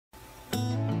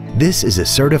This is a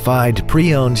certified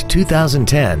pre-owned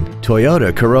 2010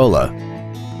 Toyota Corolla.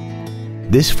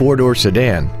 This four-door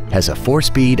sedan has a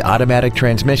 4-speed automatic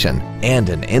transmission and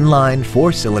an inline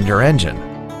 4-cylinder engine.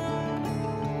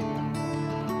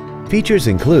 Features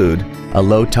include a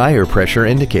low tire pressure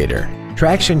indicator,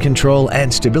 traction control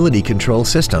and stability control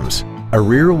systems, a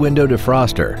rear window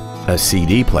defroster, a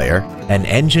CD player, an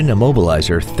engine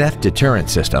immobilizer theft deterrent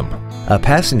system, a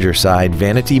passenger side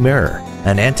vanity mirror,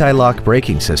 an anti-lock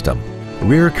braking system,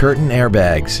 rear curtain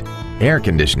airbags, air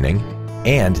conditioning,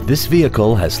 and this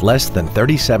vehicle has less than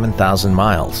 37,000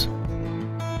 miles.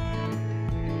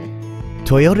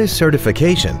 Toyota's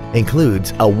certification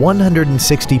includes a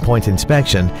 160-point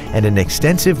inspection and an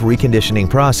extensive reconditioning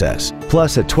process,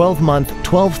 plus a 12-month,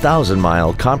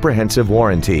 12,000-mile comprehensive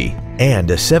warranty and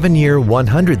a 7-year,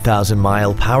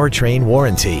 100,000-mile powertrain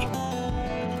warranty.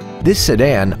 This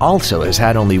sedan also has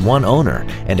had only one owner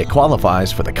and it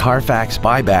qualifies for the Carfax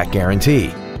buyback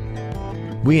guarantee.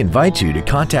 We invite you to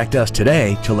contact us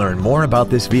today to learn more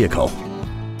about this vehicle.